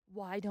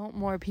why don't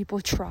more people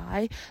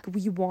try?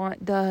 We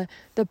want the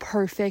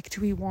perfect,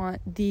 we want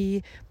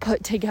the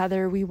put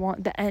together, we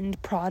want the end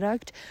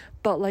product,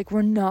 but like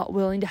we're not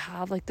willing to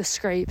have like the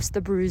scrapes, the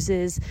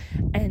bruises,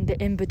 and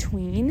the in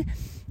between.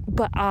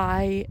 But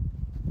I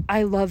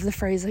love the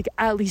phrase like,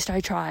 at least I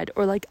tried,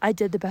 or like I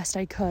did the best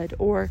I could,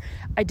 or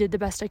I did the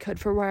best I could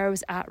for where I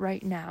was at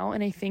right now.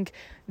 And I think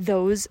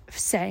those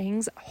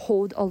sayings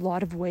hold a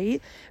lot of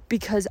weight,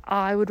 because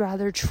I would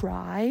rather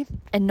try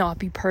and not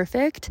be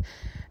perfect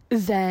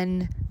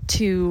than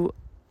to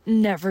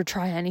never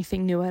try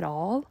anything new at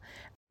all.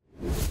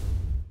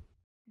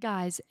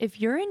 Guys, if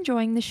you're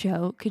enjoying the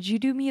show, could you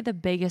do me the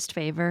biggest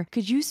favor?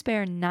 Could you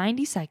spare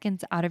 90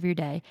 seconds out of your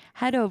day?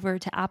 Head over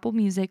to Apple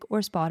Music or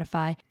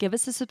Spotify, give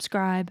us a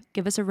subscribe,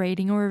 give us a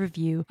rating or a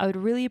review. I would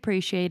really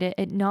appreciate it.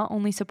 It not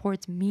only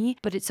supports me,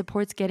 but it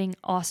supports getting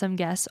awesome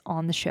guests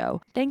on the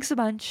show. Thanks a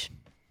bunch.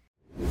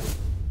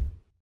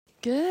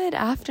 Good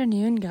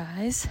afternoon,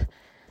 guys.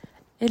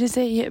 It is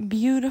a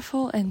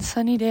beautiful and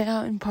sunny day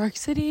out in Park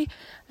City,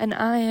 and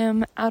I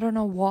am out on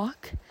a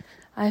walk.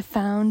 I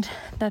found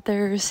that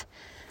there's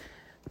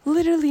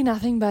literally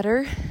nothing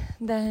better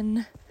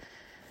than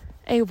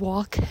a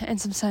walk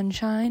and some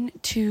sunshine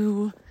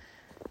to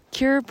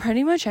cure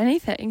pretty much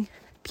anything.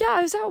 Yeah,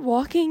 I was out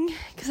walking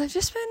because I've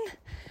just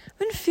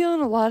been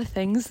feeling a lot of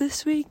things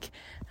this week,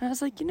 and I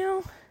was like, this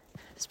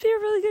would be a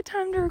really good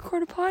time to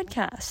record a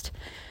podcast.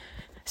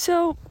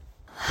 So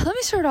let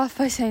me start off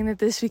by saying that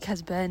this week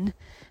it's been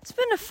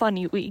a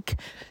funny week.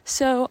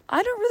 So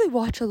I don't really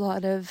watch a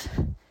lot of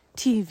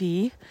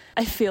TV.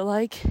 I feel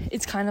like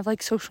it's kind of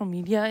like social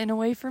media in a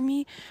way for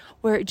me,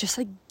 where it just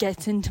like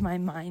gets into my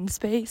mind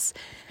space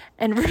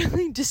and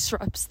really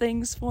disrupts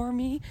things for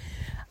me.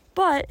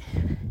 But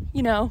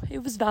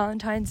it was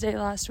Valentine's Day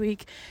last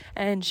week,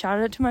 and shout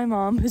out to my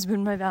mom, who's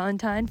been my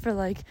Valentine for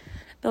like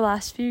the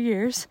last few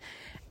years,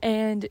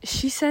 and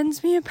she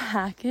sends me a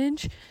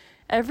package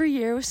every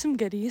year with some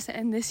goodies.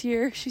 And this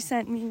year she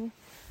sent me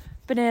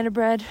banana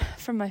bread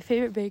from my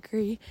favorite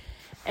bakery.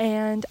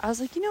 And I was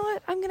like, you know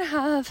what? I'm going to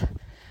have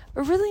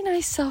a really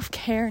nice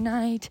self-care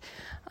night.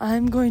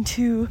 I'm going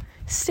to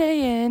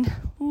stay in,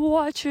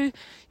 watch a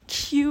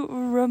cute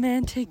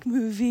romantic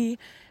movie,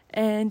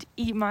 and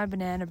eat my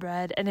banana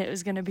bread. And it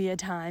was going to be a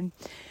time.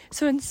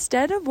 So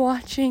instead of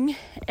watching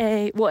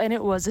and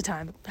it was a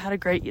time. Had a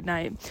great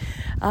night.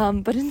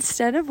 But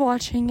instead of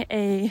watching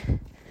a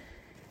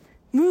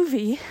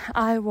movie,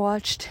 I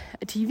watched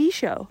a TV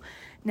show.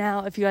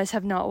 Now, if you guys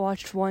have not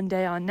watched One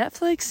Day on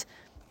Netflix,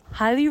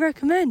 highly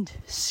recommend.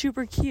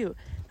 Super cute.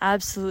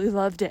 Absolutely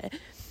loved it.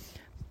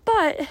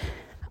 But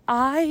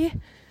I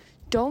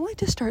don't like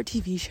to start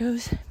TV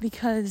shows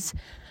because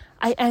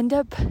I end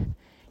up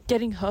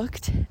getting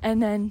hooked,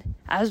 and then,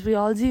 as we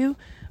all do,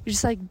 we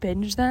just like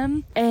binge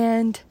them,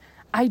 and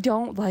I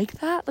don't like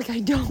that. Like, I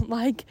don't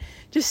like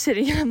just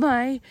sitting in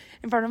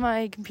front of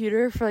my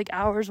computer for like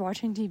hours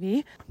watching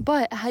TV.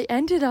 But I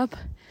ended up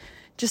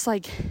just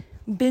like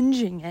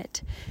binging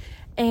it.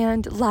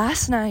 And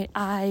last night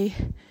I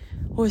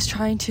was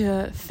trying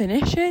to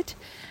finish it,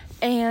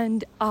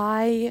 and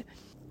I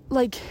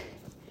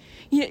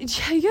you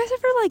guys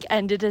ever like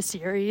ended a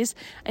series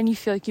and you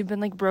feel like you've been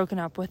like broken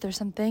up with or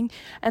something,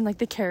 and like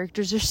the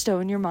characters are still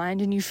in your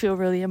mind and you feel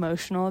really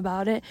emotional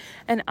about it?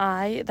 And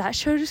that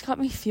show just got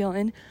me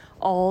feeling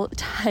all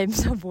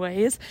types of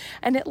ways,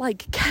 and it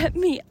like kept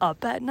me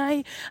up at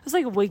night. I was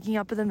like waking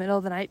up in the middle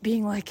of the night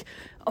being like,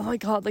 oh my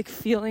god, like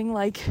feeling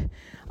like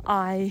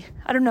I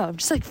don't know,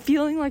 just like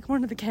feeling like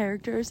one of the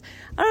characters.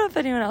 I don't know if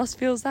anyone else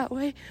feels that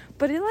way,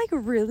 but it like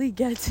really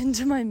gets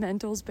into my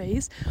mental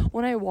space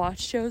when I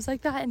watch shows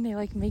like that, and they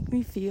like make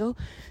me feel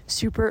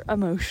super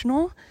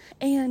emotional.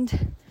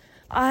 And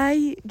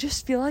I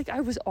just feel like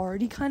I was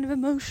already kind of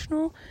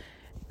emotional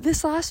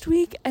this last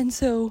week, and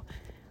so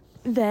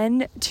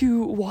then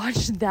to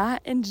watch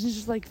that and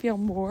just like feel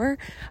more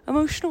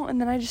emotional, and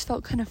then I just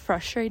felt kind of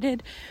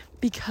frustrated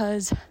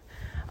because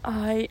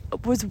I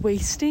was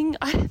wasting,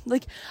 I don't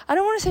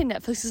want to say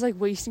Netflix is like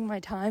wasting my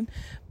time,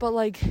 but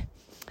like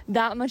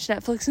that much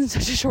Netflix in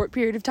such a short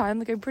period of time.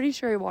 Like, I'm pretty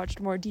sure I watched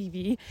more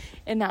TV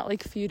in that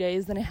like few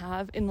days than I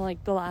have in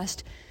like the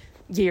last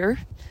year.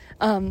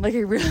 Like, I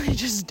really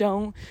just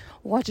don't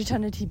watch a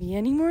ton of TV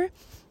anymore,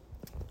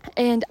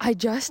 and I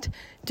just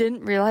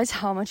didn't realize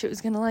how much it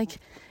was gonna like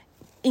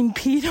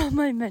impede on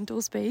my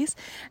mental space.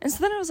 And so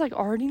then I was like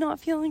already not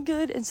feeling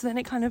good, and so then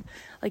it kind of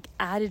like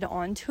added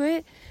on to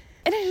it.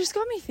 And it just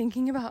got me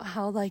thinking about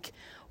how, like,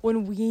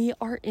 when we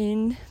are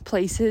in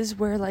places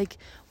where, like,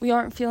 we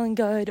aren't feeling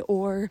good,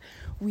 or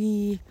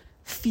we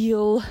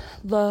feel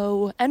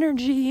low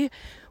energy,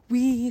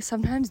 we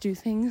sometimes do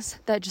things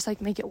that just, like,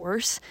 make it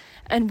worse.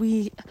 And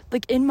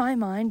in my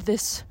mind,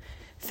 this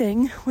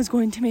thing was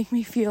going to make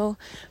me feel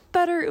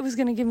better. It was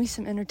going to give me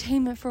some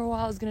entertainment for a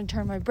while. It was going to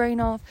turn my brain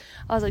off.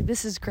 I was like,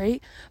 this is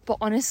great. But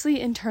honestly,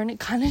 in turn, it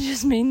kind of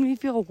just made me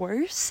feel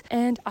worse.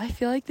 And I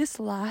feel like this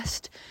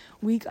last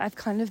week I've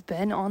kind of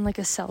been on like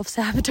a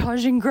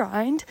self-sabotaging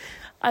grind.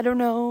 I don't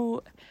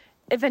know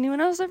if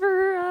anyone else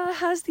ever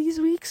has these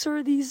weeks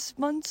or these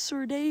months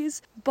or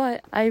days.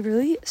 But I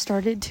really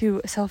started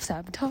to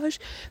self-sabotage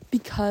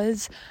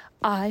because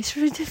I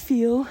started to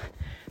feel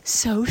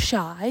so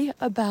shy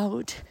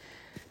about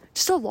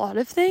just a lot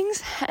of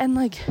things, and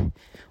like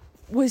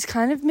was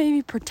kind of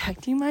maybe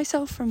protecting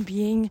myself from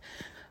being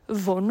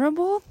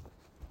vulnerable.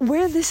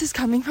 Where this is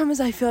coming from is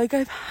I feel like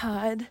I've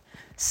had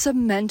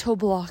some mental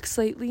blocks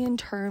lately in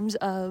terms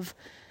of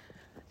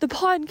the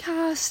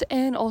podcast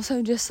and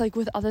also just like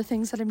with other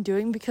things that I'm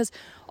doing, because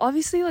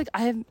obviously like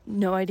I have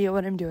no idea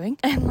what I'm doing,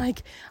 and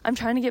like I'm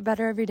trying to get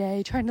better every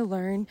day, trying to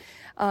learn,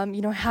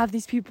 have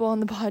these people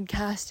on the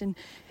podcast, and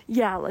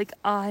yeah, like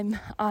I'm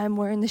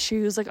wearing the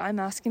shoes, like I'm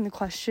asking the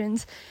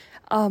questions,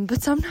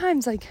 but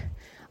sometimes like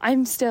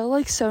I'm still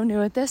like so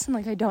new at this, and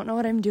like I don't know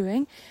what I'm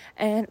doing,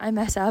 and I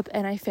mess up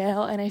and I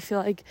fail, and I feel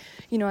like,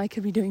 I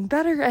could be doing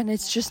better, and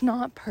it's just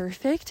not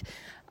perfect.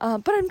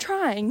 But I'm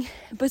trying.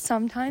 But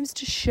sometimes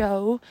to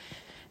show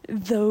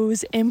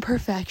those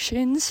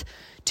imperfections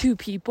to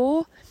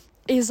people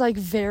is like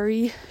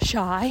very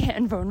shy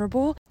and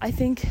vulnerable. I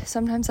think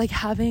sometimes like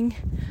having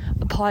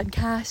a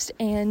podcast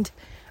and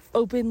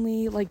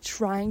openly like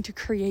trying to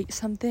create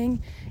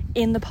something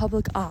in the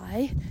public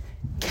eye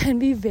can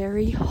be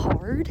very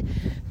hard,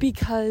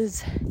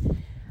 because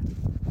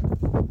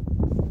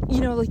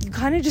like you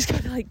kind of just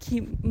gotta like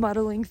keep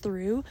muddling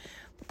through,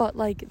 but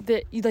like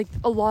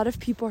a lot of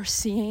people are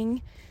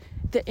seeing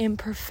the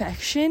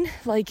imperfection.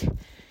 Like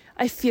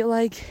I feel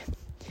like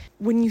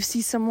when you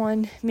see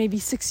someone maybe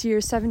 6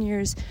 years, 7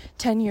 years,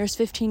 10 years,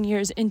 15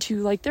 years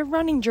into like their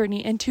running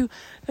journey, into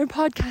their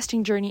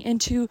podcasting journey,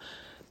 into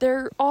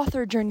their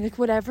author journey, like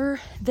whatever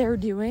they're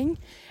doing,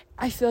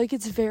 I feel like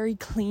it's very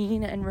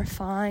clean and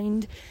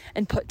refined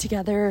and put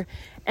together,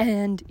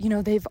 and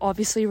they've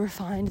obviously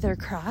refined their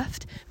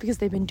craft because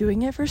they've been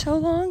doing it for so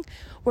long,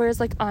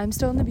 whereas like I'm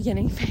still in the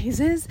beginning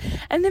phases,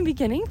 and the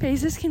beginning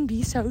phases can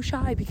be so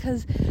shy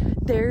because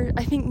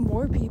I think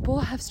more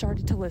people have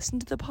started to listen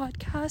to the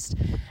podcast,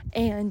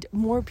 and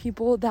more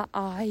people that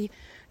I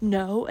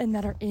know and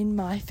that are in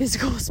my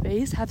physical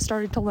space have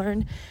started to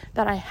learn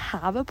that I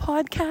have a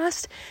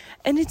podcast.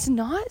 And it's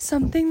not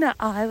something that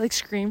I like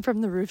scream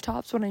from the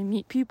rooftops when I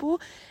meet people.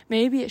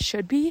 Maybe it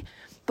should be,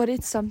 but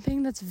it's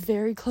something that's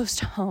very close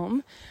to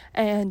home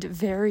and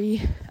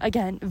very,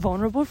 again,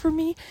 vulnerable for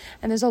me.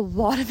 And there's a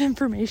lot of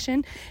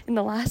information in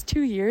the last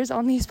 2 years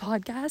on these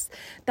podcasts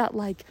that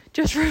like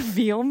just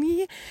reveal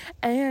me.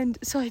 And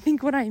so I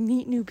think when I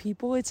meet new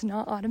people, it's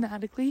not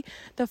automatically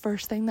the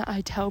first thing that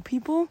I tell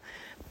people,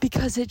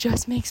 because it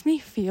just makes me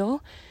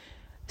feel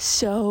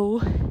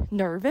so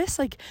nervous.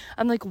 Like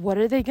I'm like, what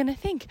are they gonna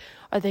think?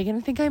 Are they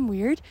gonna think I'm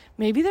weird?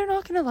 Maybe they're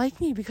not gonna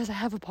like me because I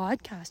have a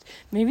podcast.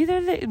 Maybe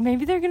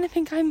they're gonna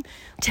think I'm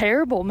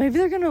terrible. Maybe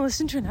they're gonna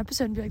listen to an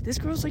episode and be like, this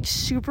girl's like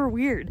super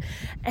weird.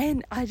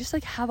 And I just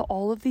like have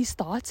all of these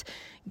thoughts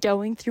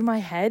going through my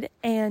head,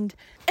 and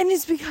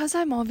it's because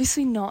I'm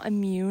obviously not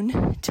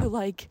immune to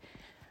like,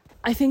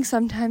 I think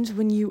sometimes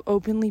when you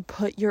openly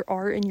put your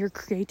art and your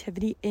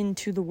creativity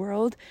into the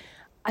world,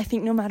 I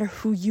think no matter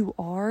who you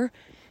are,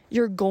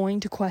 you're going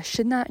to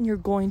question that, and you're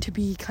going to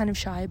be kind of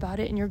shy about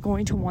it, and you're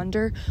going to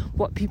wonder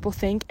what people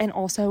think, and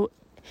also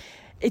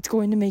it's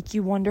going to make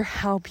you wonder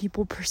how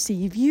people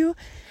perceive you.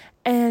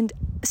 And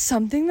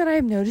something that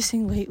I'm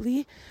noticing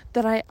lately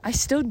that I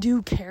still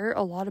do care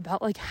a lot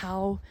about, like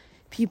how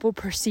people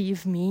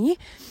perceive me,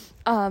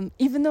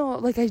 even though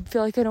like I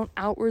feel like I don't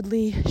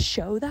outwardly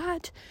show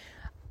that,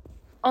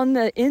 on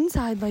the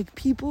inside, like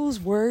people's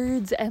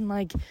words and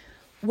like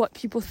what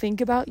people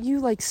think about you,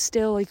 like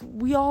still, like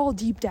we all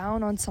deep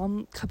down on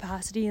some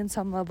capacity and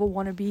some level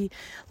want to be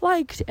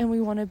liked, and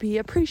we want to be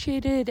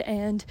appreciated,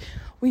 and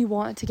we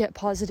want to get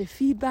positive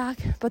feedback,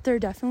 but there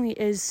definitely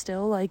is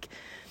still like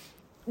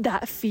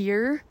that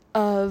fear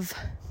of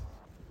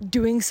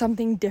doing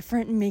something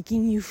different and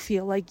making you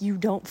feel like you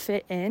don't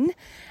fit in.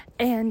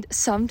 And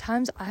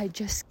sometimes I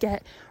just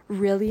get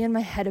really in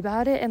my head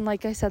about it. And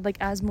like I said, like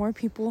as more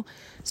people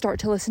start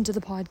to listen to the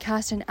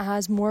podcast, and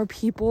as more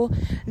people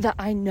that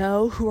I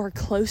know who are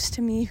close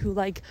to me, who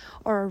like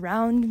are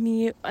around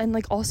me, and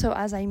like also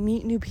as I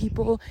meet new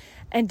people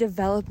and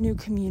develop new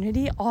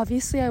community,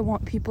 obviously I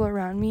want people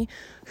around me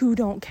who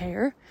don't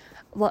care,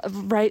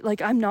 right?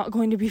 Like I'm not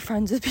going to be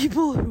friends with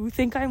people who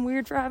think I'm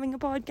weird for having a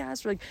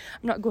podcast, or like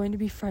I'm not going to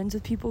be friends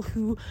with people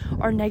who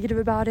are negative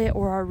about it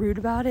or are rude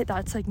about it.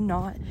 That's like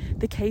not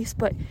the case,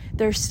 but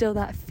there's still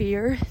that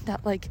fear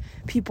that like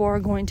people are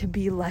going to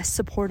be less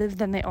supportive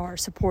than they are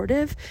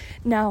supportive.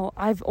 Now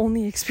I've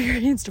only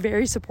experienced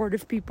very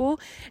supportive people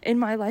in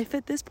my life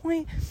at this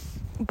point,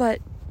 but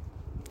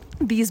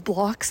these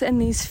blocks and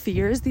these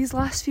fears these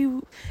last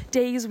few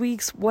days,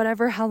 weeks,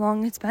 whatever, how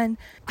long it's been,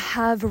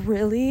 have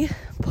really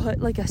put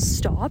like a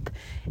stop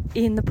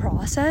in the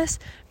process,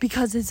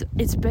 because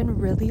it's been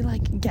really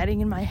like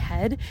getting in my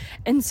head.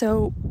 And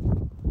so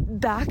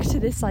back to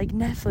this like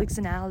Netflix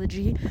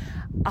analogy,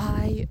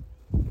 I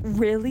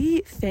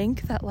really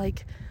think that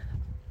like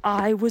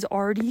I was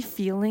already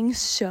feeling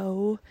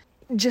so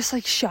just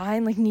like shy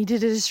and like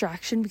needed a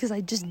distraction, because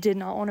I just did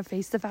not want to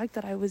face the fact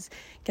that I was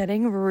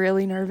getting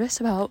really nervous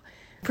about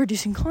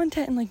producing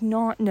content and like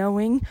not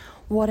knowing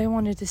what I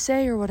wanted to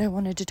say or what I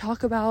wanted to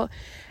talk about,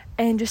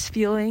 and just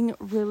feeling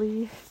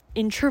really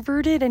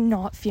introverted and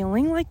not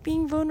feeling like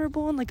being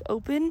vulnerable and like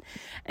open.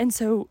 And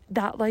so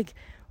that, like,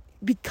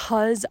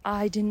 because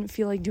I didn't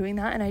feel like doing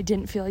that and I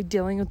didn't feel like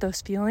dealing with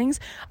those feelings,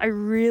 I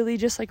really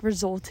just like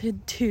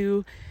resulted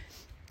to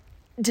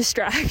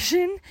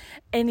distraction.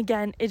 And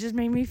again, it just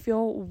made me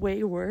feel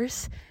way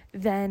worse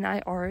than I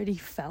already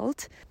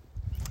felt,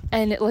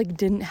 and it like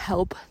didn't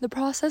help the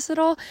process at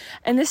all.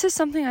 And this is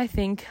something I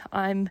think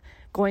I'm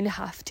going to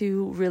have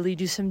to really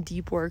do some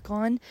deep work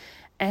on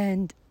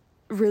and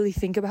really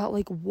think about,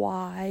 like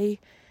why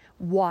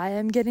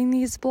I'm getting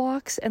these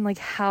blocks, and like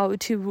how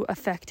to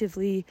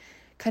effectively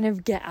kind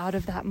of get out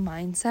of that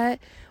mindset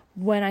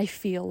when I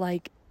feel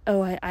like,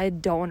 oh, I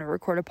don't want to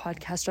record a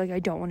podcast, or like I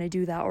don't want to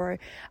do that, or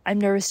I'm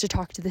nervous to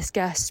talk to this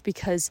guest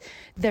because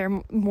they're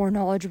more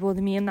knowledgeable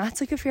than me. And that's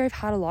like a fear I've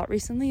had a lot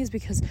recently, is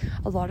because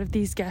a lot of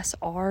these guests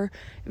are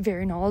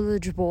very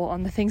knowledgeable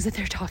on the things that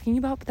they're talking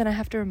about, but then I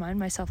have to remind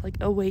myself, like,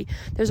 oh wait,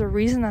 there's a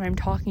reason that I'm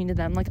talking to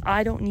them. Like,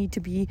 I don't need to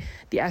be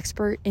the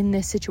expert in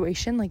this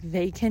situation. Like,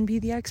 they can be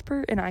the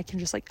expert and I can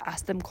just like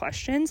ask them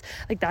questions.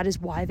 Like, that is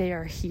why they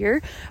are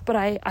here. But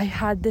I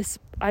had this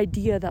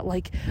idea that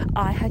like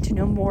I had to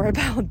know more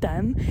about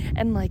them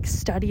and like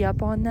study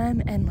up on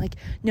them and like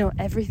know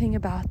everything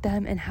about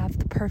them and have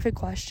the perfect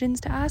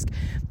questions to ask.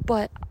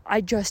 But I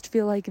just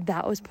feel like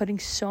that was putting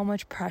so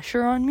much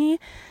pressure on me,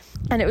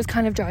 and it was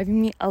kind of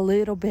driving me a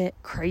little bit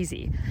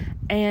crazy.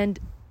 And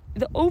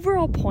the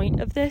overall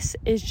point of this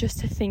is just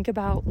to think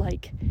about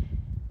like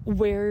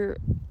where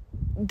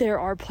there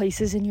are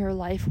places in your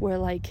life where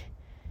like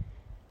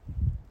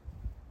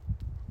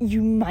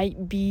you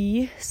might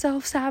be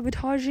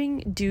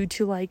self-sabotaging due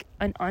to like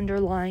an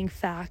underlying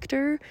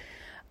factor.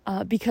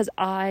 Because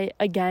I,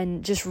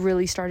 again, just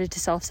really started to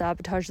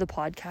self-sabotage the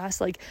podcast.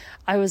 Like,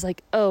 I was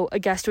like, oh, a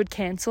guest would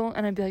cancel,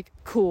 and I'd be like,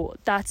 cool,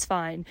 that's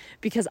fine,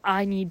 because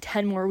I need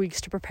 10 more weeks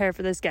to prepare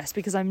for this guest,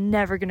 because I'm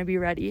never going to be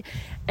ready.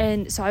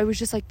 And so I was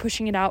just like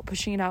pushing it out.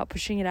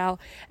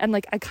 And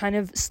like, I kind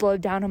of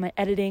slowed down on my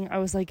editing. I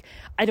was like,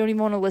 I don't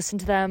even want to listen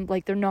to them.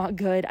 Like, they're not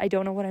good. I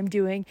don't know what I'm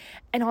doing.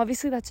 And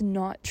obviously that's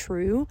not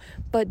true,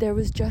 but there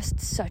was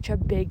just such a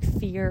big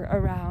fear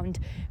around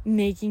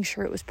making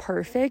sure it was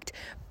perfect.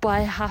 But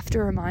I have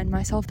to remind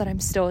myself that I'm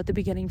still at the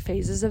beginning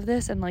phases of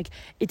this, and like,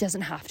 it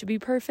doesn't have to be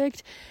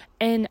perfect.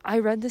 And I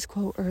read this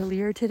quote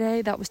earlier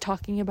today that was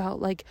talking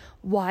about like,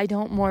 why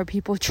don't more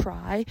people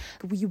try?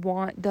 We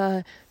want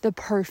the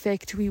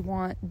perfect, we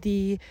want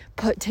the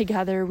put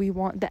together, we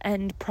want the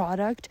end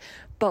product,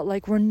 but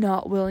like, we're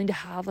not willing to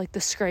have like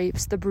the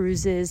scrapes, the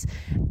bruises,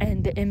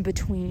 and the in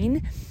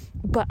between.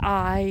 But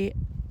I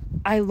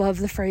love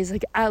the phrase,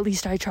 like, at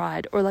least I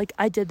tried, or like,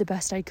 I did the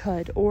best I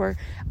could, or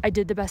I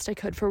did the best I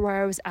could for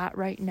where I was at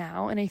right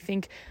now. And I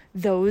think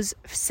those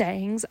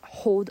sayings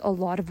hold a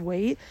lot of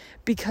weight,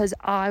 because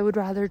I would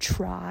rather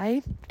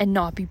try and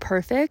not be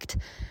perfect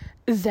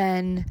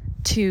than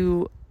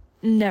to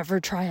never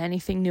try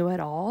anything new at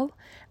all,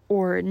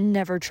 or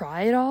never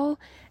try at all.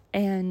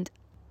 And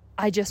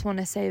I just want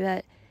to say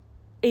that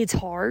it's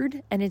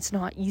hard and it's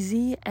not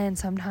easy. And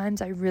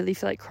sometimes I really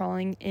feel like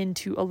crawling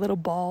into a little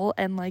ball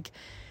and like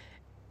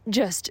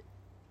just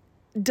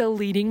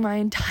deleting my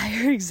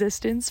entire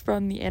existence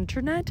from the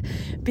internet,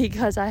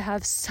 because I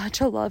have such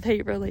a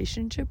love-hate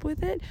relationship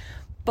with it.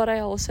 But I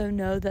also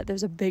know that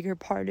there's a bigger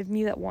part of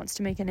me that wants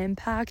to make an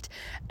impact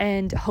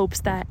and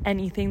hopes that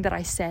anything that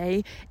I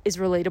say is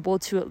relatable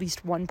to at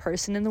least one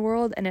person in the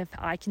world. And if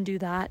I can do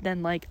that,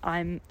 then like,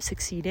 I'm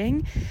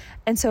succeeding.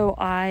 And so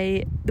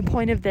the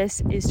point of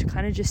this is to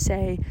kind of just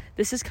say,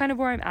 this is kind of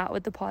where I'm at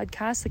with the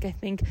podcast. Like, I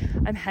think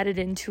I'm headed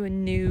into a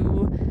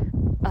new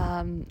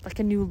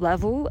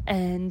level,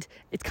 and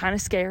it's kind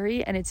of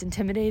scary and it's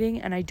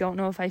intimidating, and I don't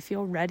know if I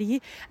feel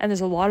ready, and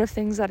there's a lot of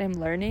things that I'm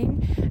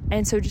learning.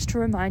 And so just to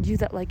remind you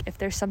that like, if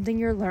there's something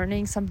you're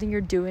learning, something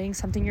you're doing,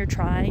 something you're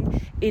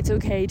trying, it's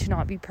okay to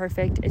not be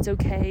perfect. It's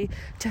okay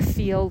to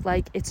feel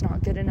like it's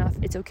not good enough.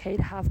 It's okay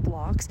to have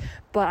blocks,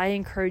 but I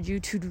encourage you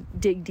to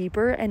dig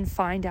deeper and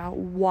find out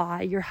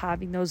why you're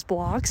having those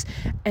blocks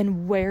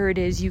and where it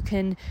is you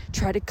can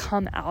try to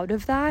come out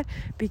of that.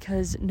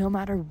 Because no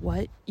matter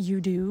what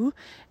you do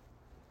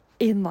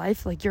in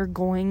life, like, you're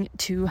going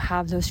to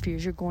have those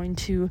fears, you're going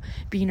to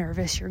be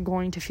nervous, you're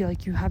going to feel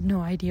like you have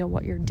no idea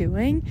what you're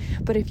doing.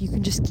 But if you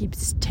can just keep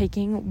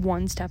taking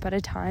one step at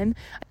a time.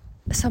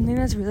 Something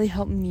that's really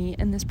helped me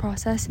in this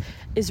process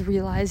is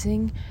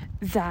realizing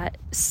that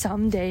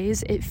some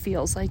days it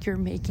feels like you're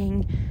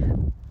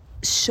making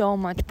so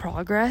much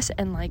progress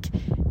and like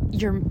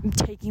you're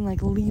taking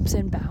like leaps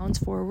and bounds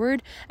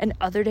forward, and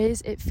other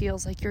days it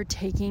feels like you're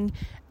taking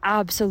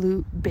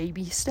absolute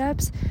baby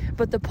steps.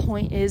 But the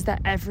point is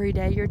that every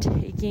day you're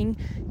taking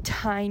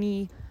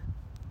tiny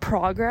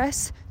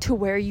progress to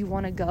where you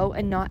want to go,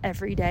 and not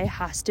every day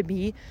has to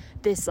be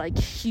this like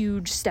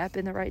huge step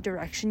in the right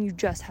direction. You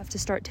just have to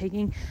start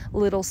taking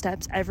little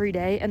steps every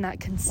day, and that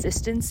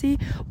consistency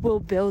will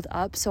build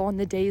up. So on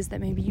the days that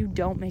maybe you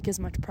don't make as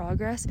much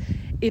progress,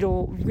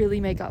 it'll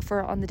really make up for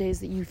it on the days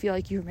that you feel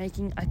like you're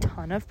making a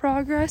ton of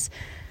progress.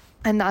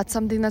 And that's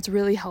something that's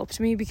really helped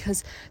me,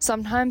 because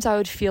sometimes I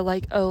would feel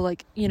like,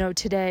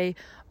 today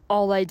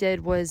all I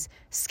did was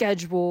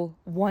schedule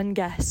one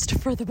guest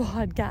for the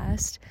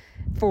podcast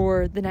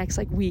for the next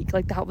week.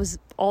 That was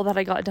all that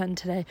I got done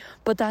today.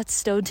 But that's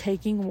still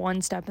taking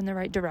one step in the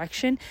right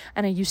direction.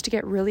 And I used to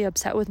get really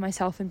upset with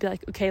myself and be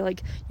like, okay,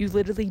 you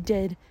literally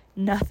did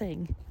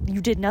nothing. You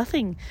did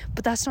nothing.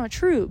 But that's not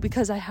true,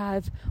 because I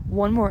have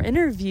one more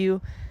interview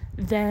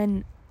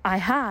than I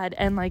had,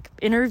 and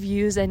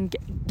interviews and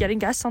getting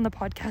guests on the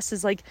podcast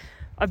is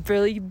a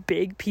really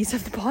big piece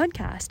of the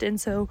podcast. And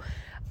so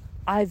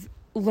I've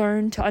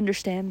learned to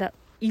understand that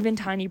even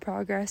tiny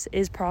progress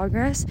is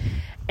progress.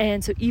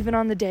 And so even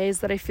on the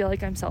days that I feel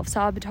like I'm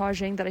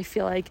self-sabotaging, that I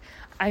feel like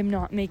I'm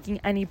not making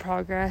any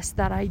progress,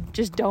 that I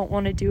just don't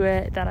want to do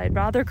it, that I'd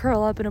rather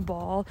curl up in a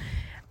ball,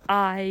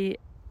 I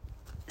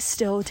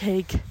still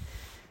take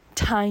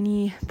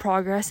tiny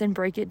progress and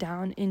break it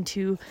down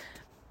into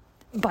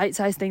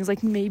bite-sized things.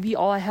 Maybe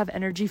all I have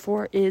energy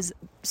for is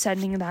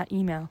sending that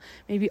email.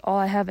 Maybe all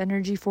I have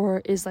energy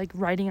for is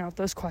writing out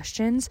those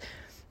questions.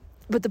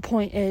 But the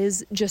point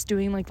is just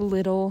doing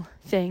little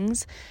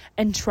things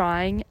and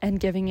trying and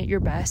giving it your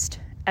best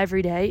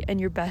every day.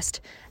 And your best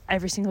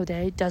every single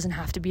day doesn't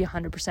have to be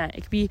 100%.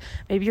 It could be,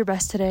 maybe your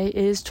best today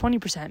is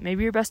 20%.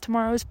 Maybe your best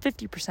tomorrow is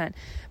 50%.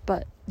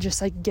 But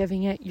just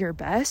giving it your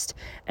best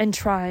and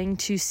trying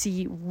to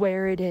see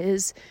where it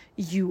is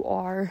you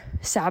are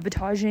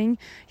sabotaging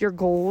your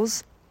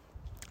goals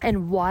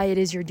and why it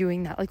is you're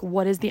doing that.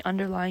 What is the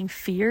underlying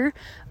fear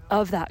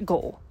of that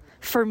goal?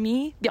 For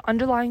me, the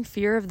underlying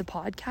fear of the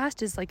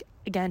podcast is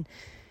again,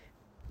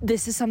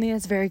 this is something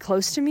that's very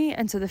close to me.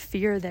 And so the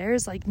fear there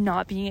is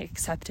not being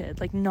accepted,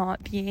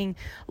 not being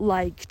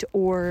liked,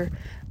 or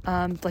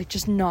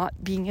just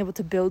not being able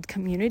to build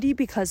community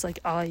because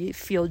I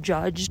feel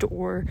judged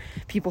or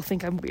people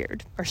think I'm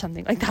weird or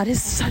something. That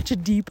is such a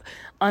deep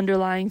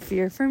underlying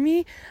fear for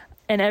me.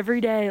 And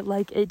every day,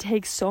 it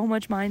takes so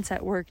much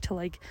mindset work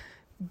to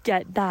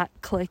get that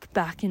click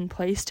back in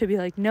place, to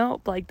be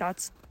nope,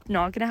 that's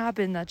not gonna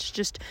happen. That's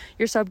just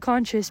your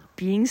subconscious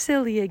being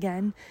silly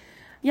again.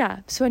 Yeah,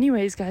 so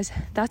anyways, guys,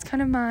 that's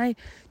kind of my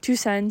 2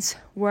 cents,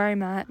 where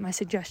I'm at, my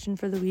suggestion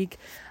for the week.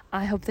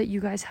 I hope that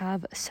you guys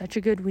have such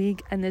a good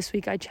week, and this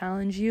week I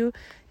challenge you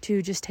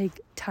to just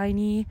take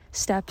tiny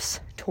steps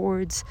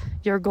towards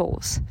your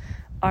goals.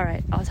 All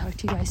right, I'll talk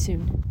to you guys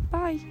soon.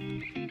 Bye.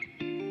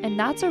 And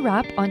that's a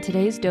wrap on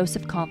today's Dose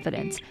of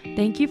Confidence.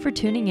 Thank you for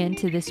tuning in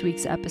to this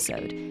week's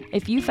episode.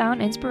 If you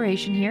found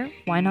inspiration here,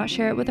 why not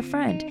share it with a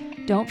friend?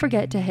 Don't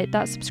forget to hit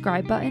that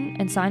subscribe button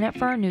and sign up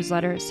for our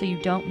newsletter so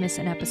you don't miss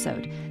an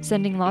episode.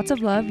 Sending lots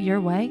of love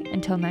your way.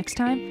 Until next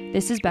time,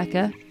 this is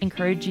Becca,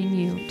 encouraging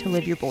you to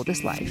live your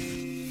boldest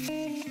life.